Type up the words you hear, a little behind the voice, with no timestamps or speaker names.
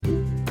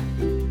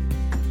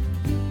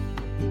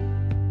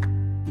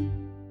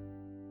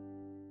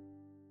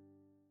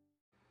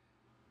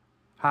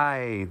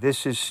Hi,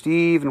 this is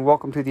Steve, and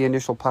welcome to the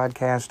initial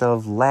podcast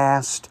of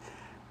Last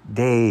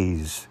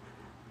Days.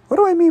 What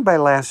do I mean by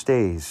last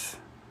days?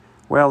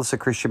 Well, it's a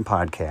Christian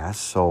podcast,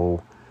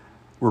 so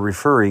we're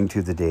referring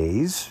to the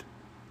days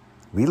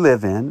we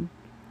live in,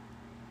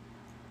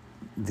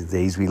 the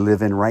days we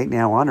live in right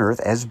now on earth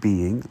as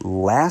being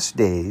last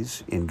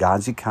days in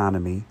God's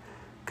economy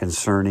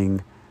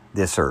concerning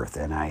this earth.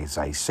 And as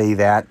I say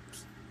that,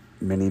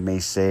 many may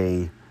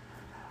say,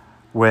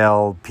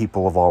 well,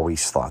 people have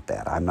always thought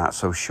that. I'm not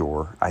so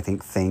sure. I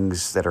think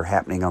things that are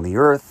happening on the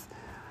earth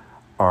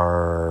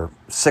are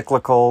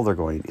cyclical.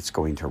 It's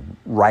going to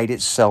right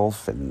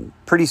itself, and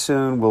pretty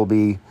soon we'll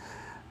be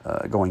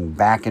going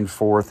back and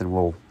forth, and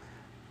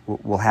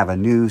we'll have a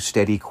new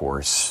steady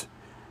course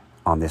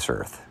on this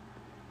earth.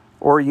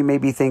 Or you may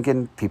be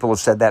thinking, people have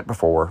said that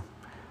before.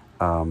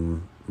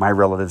 My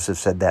relatives have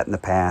said that in the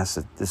past,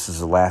 that this is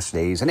the last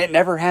days, and it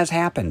never has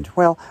happened.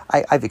 Well,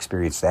 I've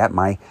experienced that.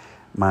 My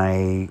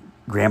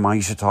grandma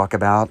used to talk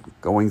about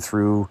going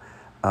through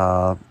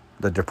the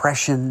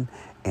Depression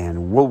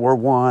and World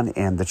War I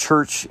and the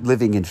church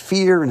living in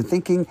fear and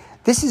thinking,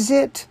 this is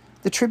it.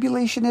 The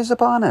tribulation is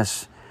upon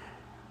us.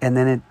 And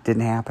then it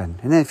didn't happen.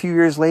 And then a few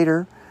years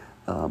later,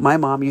 my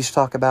mom used to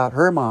talk about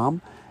her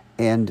mom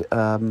and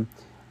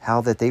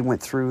how that they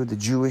went through the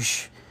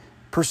Jewish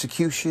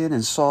persecution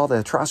and saw the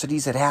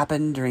atrocities that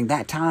happened during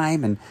that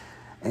time.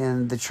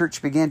 And the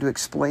church began to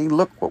explain,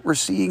 look what we're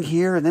seeing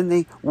here. And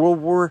then World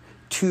War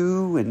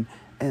II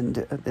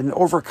and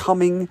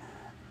overcoming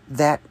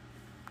that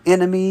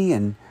enemy,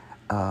 and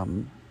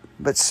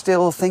but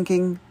still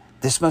thinking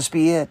this must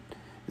be it.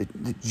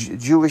 The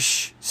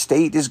Jewish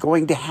state is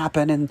going to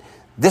happen, and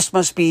this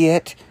must be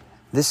it.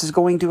 This is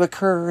going to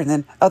occur, and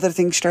then other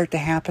things start to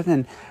happen,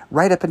 and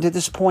right up until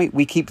this point,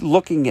 we keep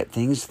looking at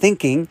things,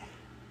 thinking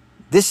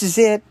this is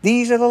it.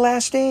 These are the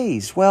last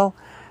days. Well,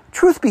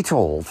 truth be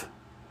told,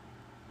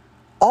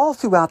 all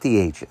throughout the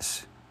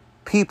ages,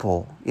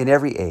 people in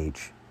every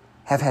age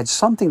have had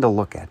something to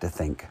look at to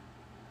think,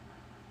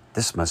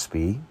 this must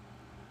be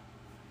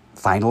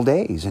final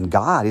days, and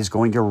God is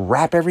going to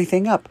wrap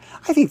everything up.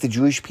 I think the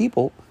Jewish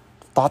people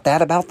thought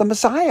that about the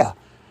Messiah.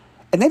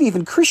 And then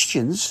even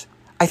Christians,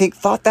 I think,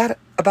 thought that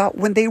about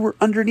when they were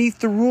underneath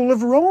the rule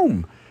of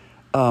Rome,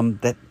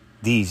 that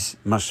this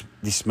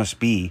must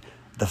be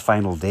the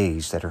final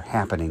days that are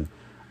happening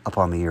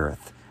upon the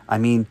earth. I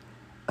mean,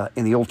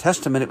 in the Old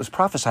Testament, it was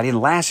prophesied,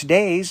 in last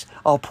days,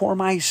 I'll pour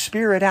my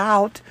Spirit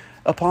out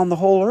upon the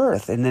whole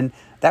earth. And then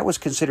that was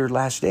considered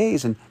last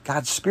days, and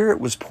God's Spirit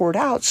was poured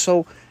out.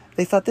 So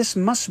they thought this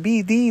must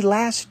be the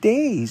last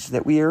days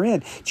that we are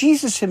in.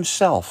 Jesus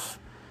himself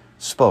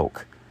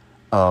spoke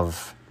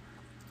of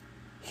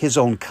his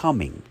own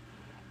coming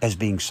as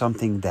being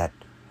something that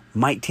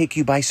might take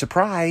you by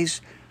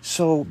surprise.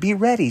 So be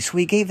ready. So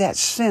he gave that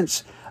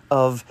sense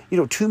of,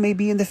 two may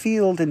be in the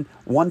field and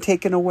one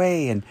taken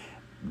away, and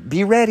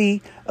be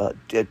ready,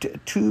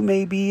 two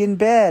may be in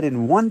bed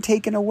and one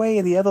taken away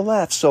and the other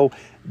left. So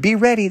be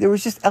ready. There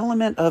was this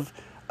element of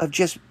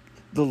just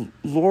the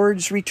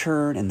Lord's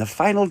return and the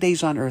final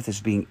days on earth as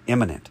being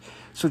imminent.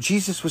 So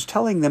Jesus was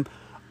telling them,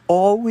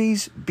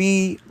 always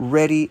be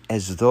ready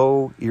as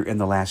though you're in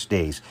the last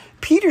days.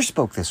 Peter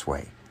spoke this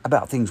way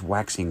about things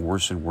waxing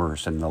worse and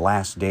worse in the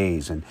last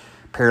days and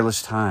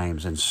perilous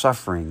times and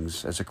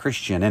sufferings as a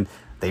Christian. And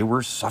they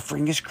were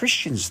suffering as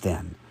Christians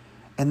then.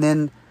 And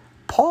then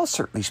Paul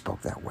certainly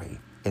spoke that way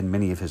in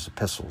many of his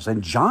epistles,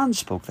 and John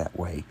spoke that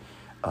way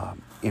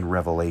in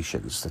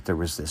Revelations, that there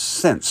was this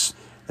sense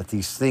that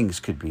these things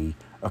could be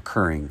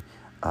occurring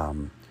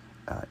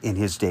in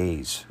his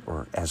days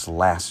or as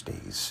last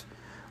days.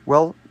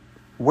 Well,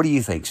 what do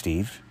you think,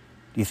 Steve?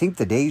 Do you think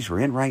the days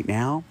we're in right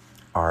now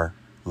are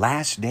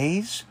last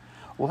days?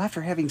 Well,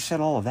 after having said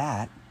all of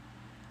that,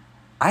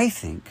 I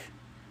think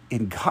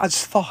in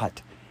God's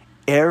thought,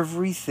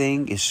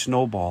 everything is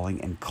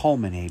snowballing and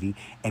culminating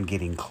and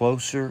getting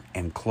closer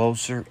and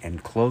closer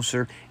and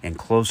closer and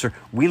closer.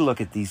 We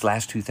look at these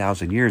last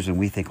 2,000 years and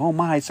we think, oh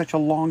my, it's such a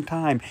long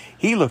time.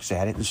 He looks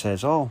at it and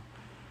says, oh,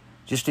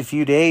 just a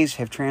few days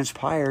have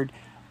transpired,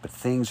 but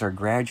things are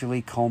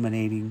gradually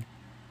culminating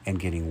and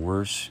getting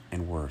worse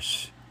and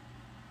worse.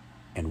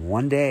 And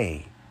one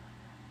day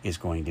is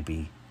going to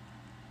be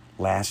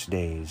last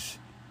days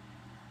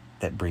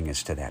that bring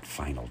us to that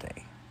final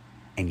day.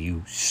 And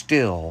you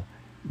still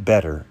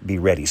better be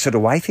ready. So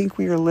do I think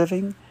we are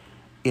living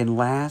in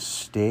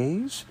last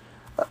days?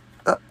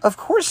 Of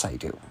course I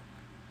do.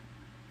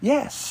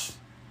 Yes.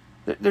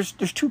 There's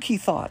two key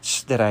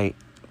thoughts that I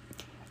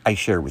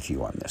share with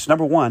you on this.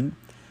 Number one,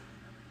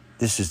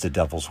 this is the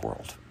devil's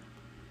world.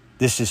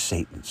 This is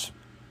Satan's.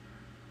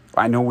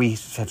 I know we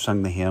have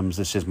sung the hymns,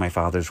 this is my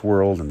Father's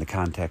world, in the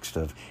context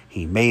of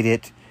he made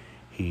it,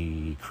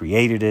 he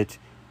created it,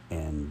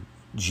 and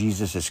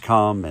Jesus has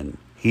come, and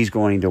he's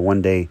going to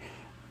one day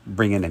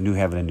bring in a new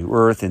heaven and new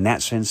earth. In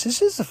that sense,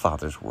 this is the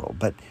Father's world.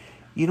 But,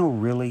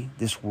 really,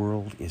 this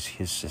world is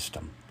his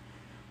system.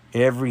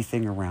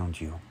 Everything around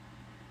you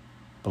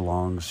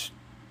belongs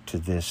to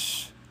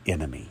this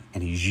enemy,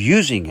 and he's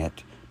using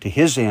it to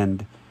his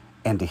end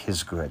and to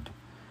his good.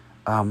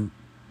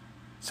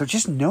 So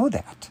just know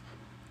that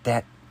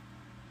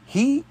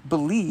he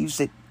believes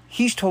that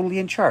he's totally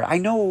in charge. I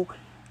know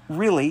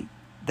really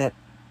that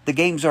the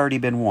game's already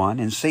been won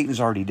and Satan's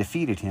already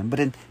defeated him, but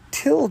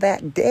until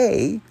that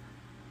day,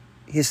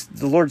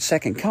 the Lord's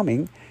second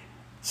coming,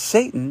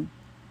 Satan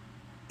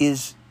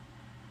is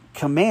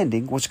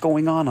commanding what's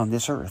going on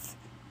this earth.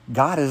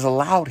 God has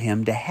allowed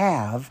him to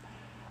have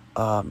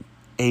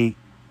a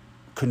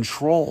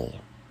control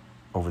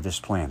over this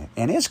planet.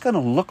 And it's going to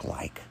look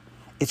like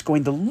there's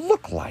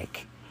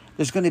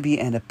going to be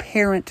an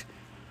apparent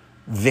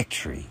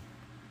victory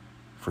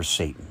for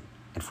Satan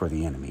and for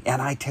the enemy.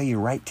 And I tell you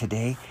right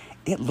today,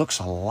 it looks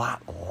a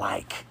lot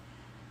like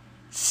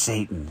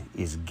Satan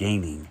is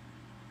gaining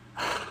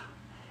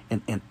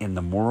in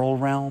the moral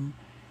realm,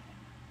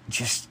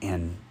 just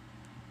in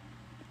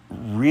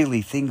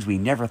really things we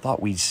never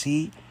thought we'd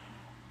see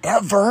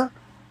ever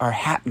are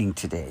happening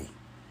today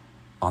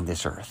on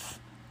this earth.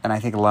 And I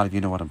think a lot of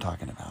you know what I'm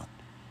talking about.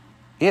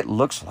 It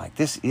looks like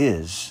this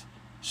is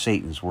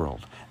Satan's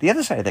world. The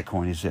other side of that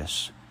coin is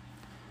this.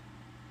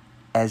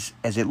 As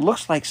it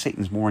looks like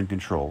Satan's more in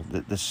control,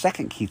 the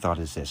second key thought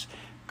is this.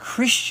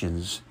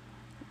 Christians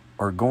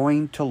are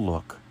going to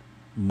look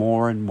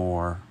more and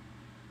more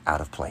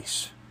out of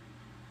place.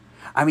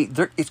 I mean,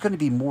 it's going to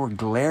be more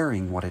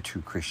glaring what a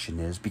true Christian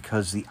is,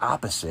 because the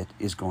opposite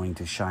is going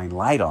to shine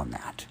light on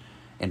that,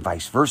 and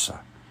vice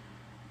versa.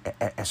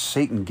 As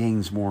Satan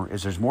gains more,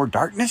 as there's more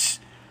darkness,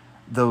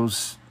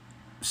 those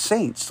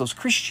saints, those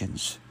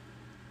Christians,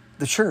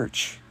 the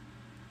church,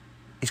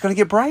 is going to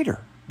get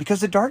brighter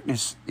because the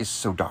darkness is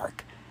so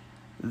dark.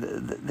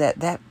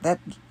 That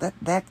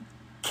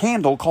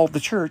candle called the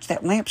church,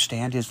 that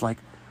lampstand, is like,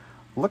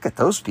 look at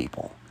those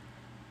people.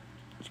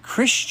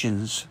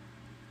 Christians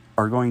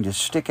are going to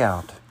stick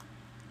out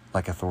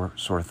like a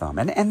sore thumb.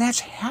 And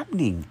that's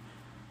happening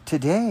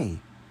today.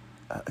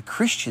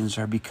 Christians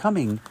are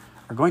going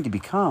to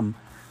become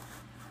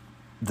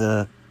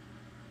the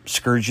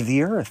scourge of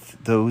the earth,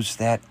 those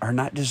that are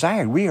not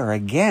desired. We are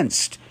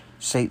against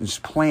Satan's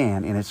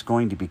plan, and it's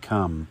going to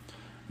become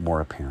more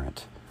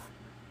apparent.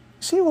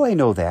 See, well, I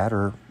know that,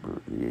 or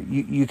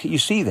you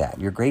see that.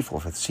 You're grateful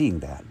for seeing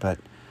that. But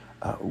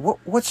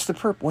what's the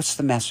purpose? What's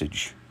the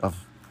message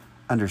of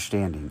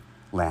understanding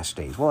last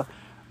days? Well,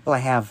 I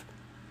have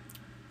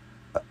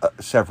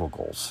several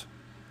goals,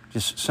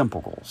 just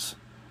simple goals.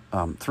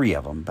 3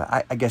 of them,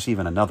 but I guess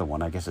even another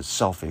one. I guess it's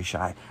selfish.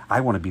 I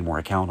want to be more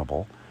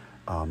accountable.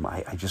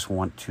 I just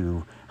want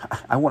to.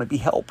 I want to be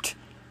helped.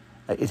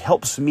 It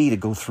helps me to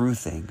go through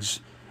things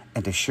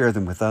and to share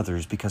them with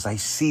others because I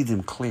see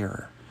them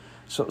clearer.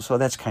 So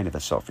that's kind of a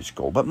selfish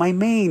goal. But my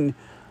main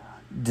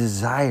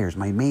desires,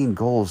 my main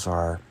goals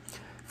are,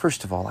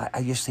 first of all,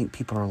 I just think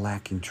people are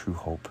lacking true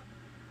hope.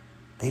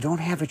 They don't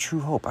have a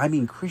true hope. I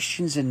mean,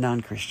 Christians and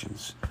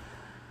non-Christians,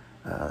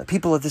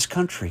 people of this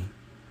country,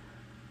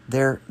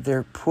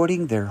 they're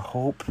putting their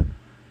hope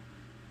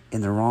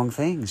in the wrong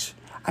things.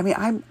 I mean,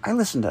 I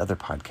listen to other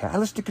podcasts. I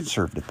listen to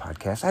conservative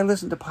podcasts. I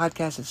listen to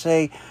podcasts that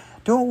say,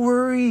 "Don't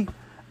worry,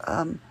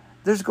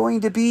 there's going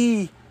to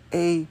be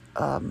a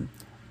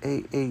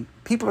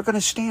people are going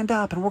to stand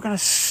up, and we're going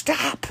to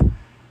stop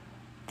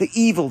the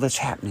evil that's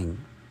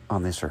happening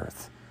on this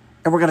earth,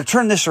 and we're going to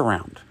turn this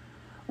around.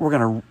 We're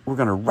going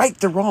to right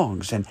the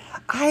wrongs." And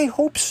I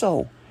hope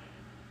so.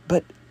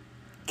 But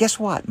guess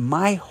what?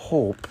 My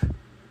hope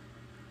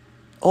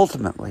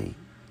ultimately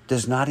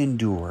does not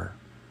endure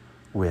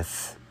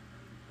with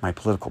my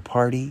political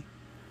party,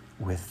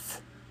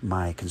 with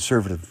my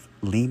conservative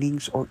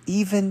leanings, or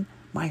even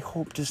my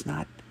hope does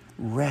not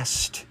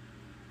rest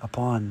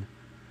upon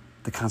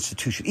the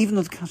Constitution, even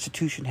though the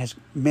Constitution has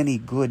many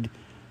good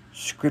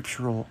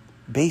scriptural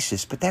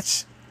basis. But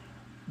that's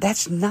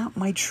not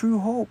my true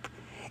hope.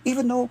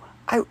 Even though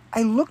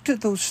I look to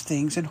those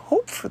things and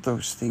hope for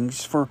those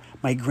things for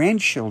my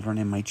grandchildren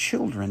and my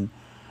children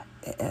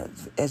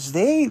as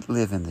they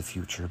live in the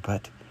future.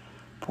 But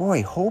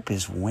boy, hope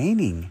is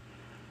waning.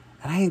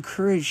 And I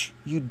encourage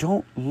you,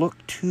 don't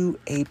look to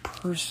a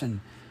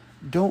person.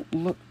 Don't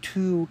look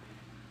to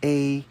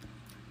a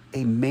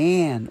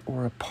man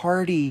or a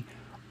party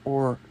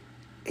or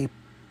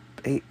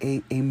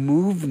a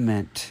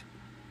movement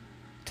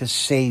to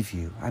save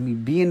you. I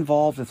mean, be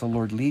involved if the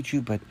Lord leads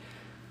you, but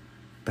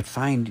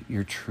find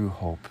your true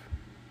hope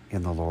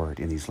in the Lord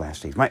in these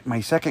last days. My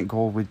second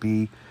goal would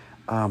be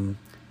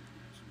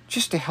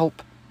just to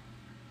help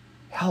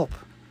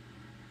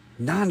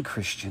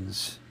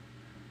non-Christians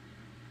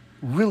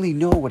really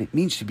know what it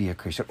means to be a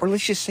Christian. Or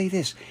let's just say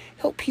this,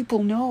 help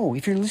people know,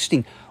 if you're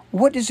listening,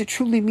 what does it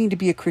truly mean to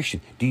be a Christian?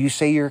 Do you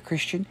say you're a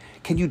Christian?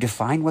 Can you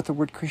define what the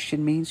word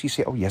Christian means? You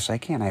say, oh, yes, I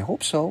can. I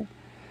hope so.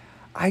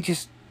 I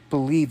just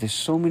believe there's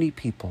so many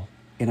people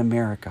in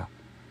America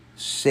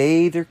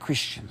say they're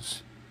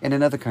Christians and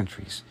in other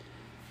countries,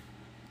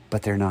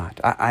 but they're not.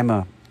 I'm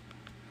a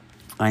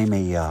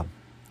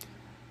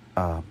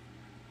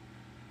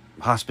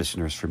hospice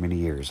nurse for many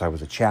years. I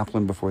was a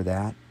chaplain before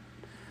that,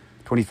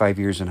 25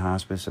 years in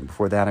hospice, and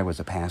before that I was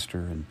a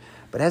pastor.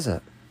 But as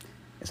a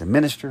as a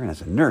minister and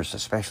as a nurse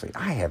especially,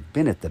 I have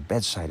been at the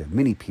bedside of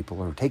many people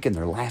who are taking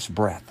their last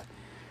breath.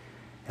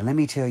 And let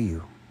me tell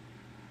you,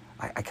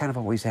 I kind of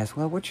always ask,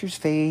 well, what's your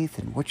faith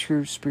and what's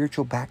your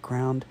spiritual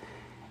background?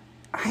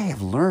 I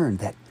have learned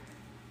that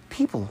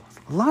a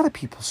lot of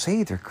people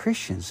say they're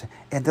Christians,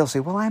 and they'll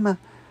say, well, I'm a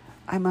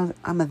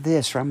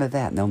this or I'm a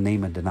that, and they'll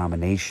name a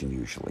denomination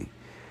usually.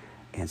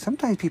 And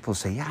sometimes people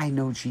say, yeah, I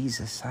know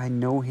Jesus, I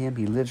know him,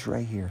 he lives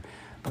right here.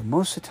 But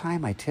most of the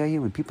time, I tell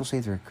you, when people say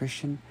they're a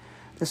Christian,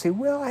 they'll say,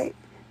 well,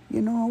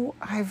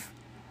 I've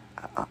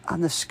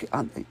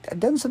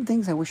done some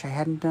things I wish I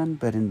hadn't done,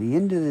 but in the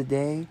end of the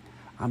day,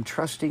 I'm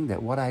trusting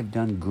that what I've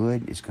done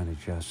good is going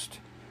to just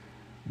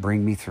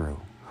bring me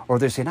through. Or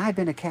they're saying, I've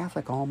been a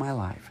Catholic all my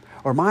life.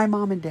 Or my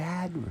mom and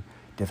dad were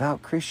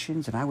devout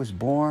Christians, and I was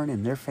born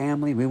in their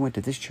family. We went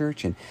to this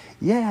church, and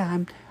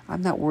yeah,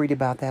 I'm not worried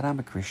about that. I'm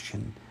a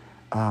Christian.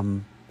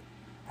 And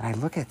I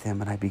look at them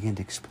and I begin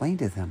to explain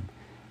to them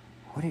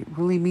what it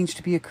really means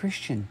to be a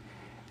Christian.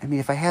 I mean,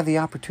 if I have the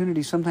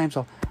opportunity, sometimes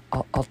I'll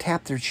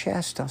tap their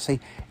chest. I'll say,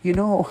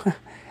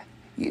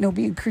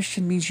 being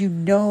Christian means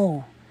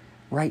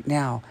right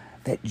now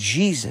that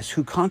Jesus,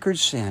 who conquered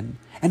sin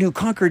and who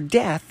conquered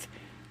death,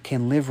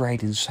 can live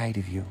right inside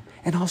of you.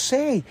 And I'll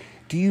say,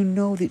 do you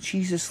know that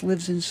Jesus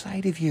lives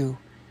inside of you?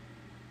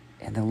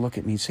 And they'll look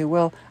at me and say,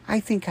 well, I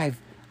think I've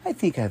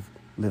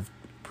lived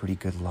a pretty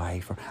good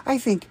life, or I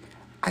think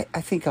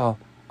I'll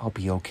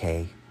be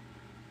okay.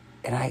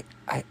 And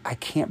I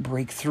can't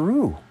break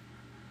through.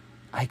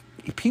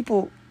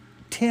 People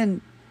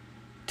tend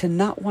to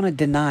not want to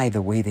deny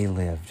the way they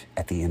lived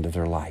at the end of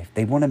their life.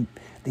 They want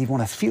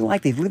to feel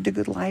like they've lived a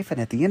good life, and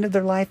at the end of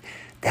their life,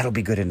 that'll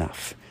be good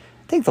enough.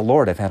 Thank the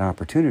Lord I've had an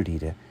opportunity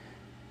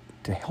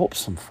to help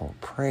some folk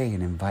pray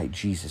and invite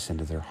Jesus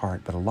into their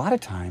heart. But a lot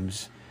of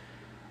times,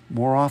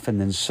 more often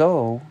than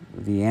so,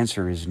 the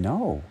answer is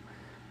no,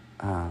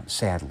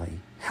 sadly.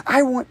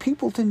 I want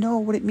people to know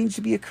what it means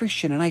to be a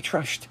Christian, and I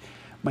trust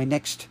my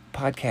next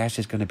podcast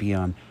is going to be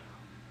on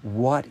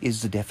what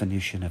is the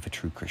definition of a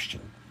true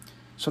Christian.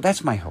 So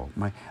that's my hope,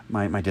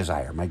 my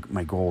desire,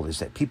 my goal is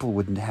that people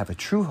would have a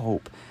true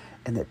hope,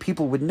 and that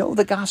people would know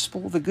the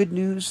gospel, the good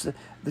news,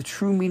 the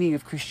true meaning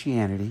of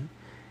Christianity.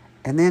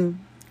 And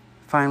then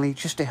finally,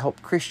 just to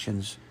help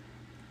Christians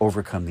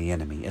overcome the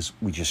enemy, as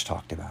we just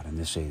talked about in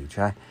this age.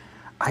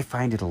 I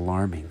find it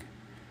alarming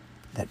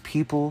that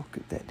people,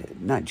 that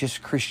not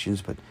just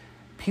Christians, but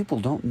people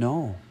don't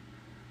know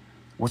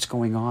what's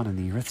going on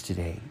the earth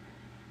today,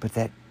 but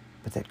that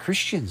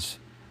Christians,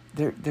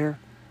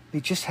 they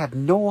just have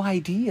no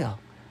idea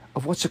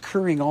of what's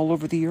occurring all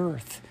over the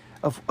earth,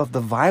 of the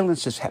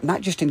violence that's happening,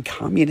 not just in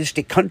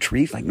communistic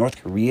countries like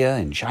North Korea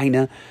and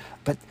China,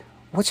 but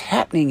what's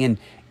happening in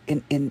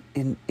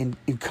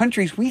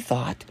countries we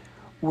thought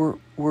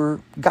were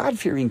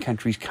God-fearing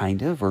countries,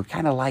 kind of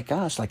like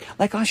us,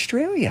 like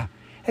Australia.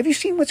 Have you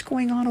seen what's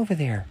going on over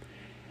there?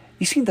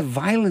 You've seen the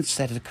violence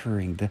that is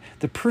occurring,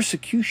 the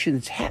persecution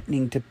that's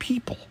happening to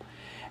people.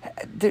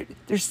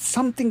 There's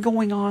something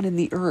going on in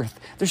the earth.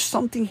 There's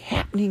something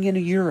happening in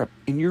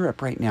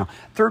Europe right now.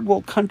 Third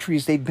world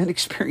countries, they've been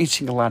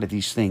experiencing a lot of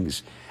these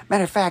things.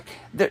 Matter of fact,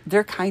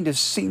 they're kind of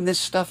seen this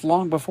stuff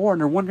long before,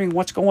 and they're wondering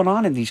what's going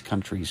on in these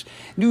countries.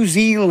 New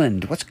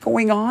Zealand, what's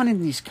going on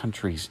in these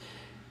countries?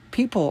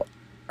 People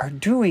are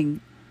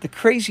doing the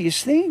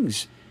craziest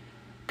things.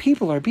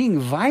 People are being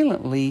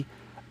violently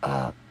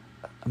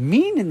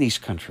mean in these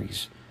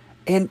countries.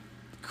 And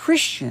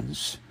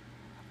Christians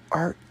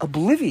are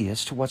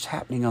oblivious to what's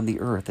happening on the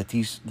earth, that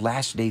these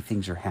last day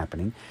things are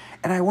happening.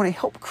 And I want to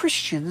help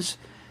Christians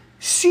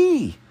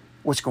see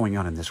what's going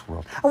on in this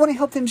world. I want to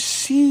help them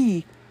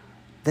see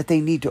that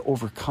they need to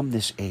overcome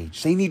this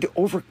age. They need to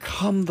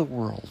overcome the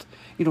world.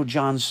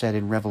 John said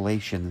in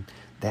Revelation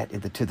that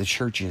to the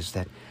churches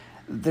that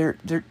their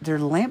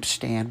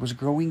lampstand was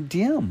growing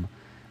dim,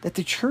 that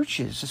the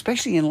churches,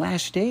 especially in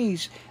last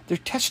days, their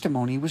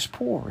testimony was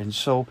poor. And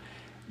so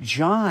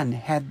John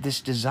had this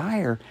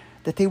desire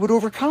that they would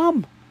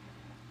overcome.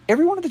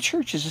 Every one of the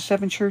churches, the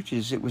 7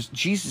 churches, it was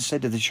Jesus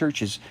said to the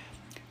churches,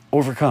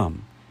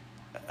 overcome.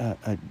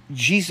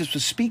 Jesus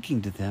was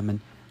speaking to them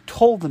and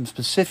told them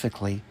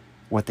specifically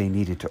what they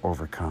needed to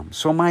overcome.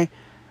 So my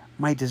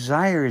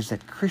desire is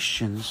that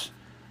Christians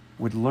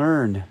would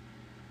learn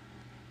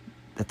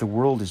that the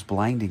world is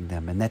blinding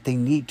them and that they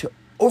need to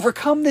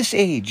overcome this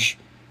age.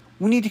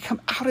 We need to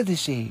come out of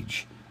this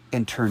age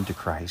and turn to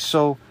Christ.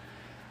 So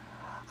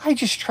I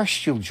just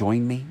trust you'll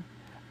join me.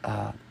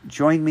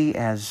 Join me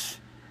as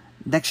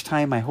next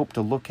time I hope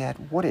to look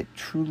at what it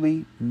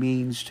truly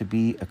means to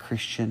be a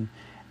Christian,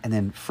 and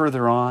then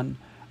further on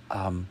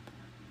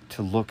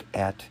to look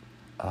at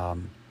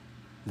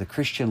the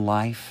Christian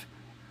life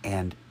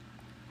and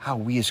how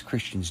we as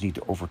Christians need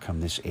to overcome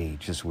this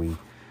age as we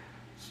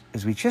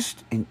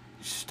just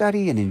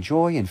study and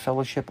enjoy and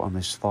fellowship on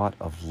this thought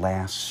of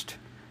last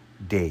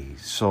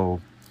days. So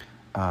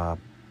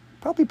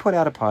probably put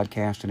out a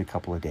podcast in a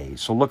couple of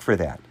days. So look for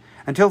that.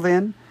 Until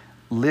then,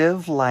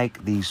 live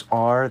like these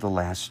are the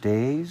last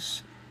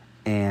days,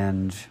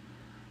 and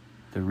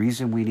The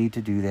reason we need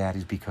to do that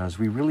is because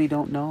we really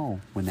don't know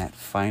when that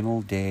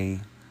final day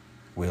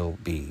will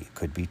be. It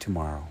could be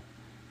tomorrow.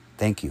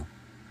 Thank you.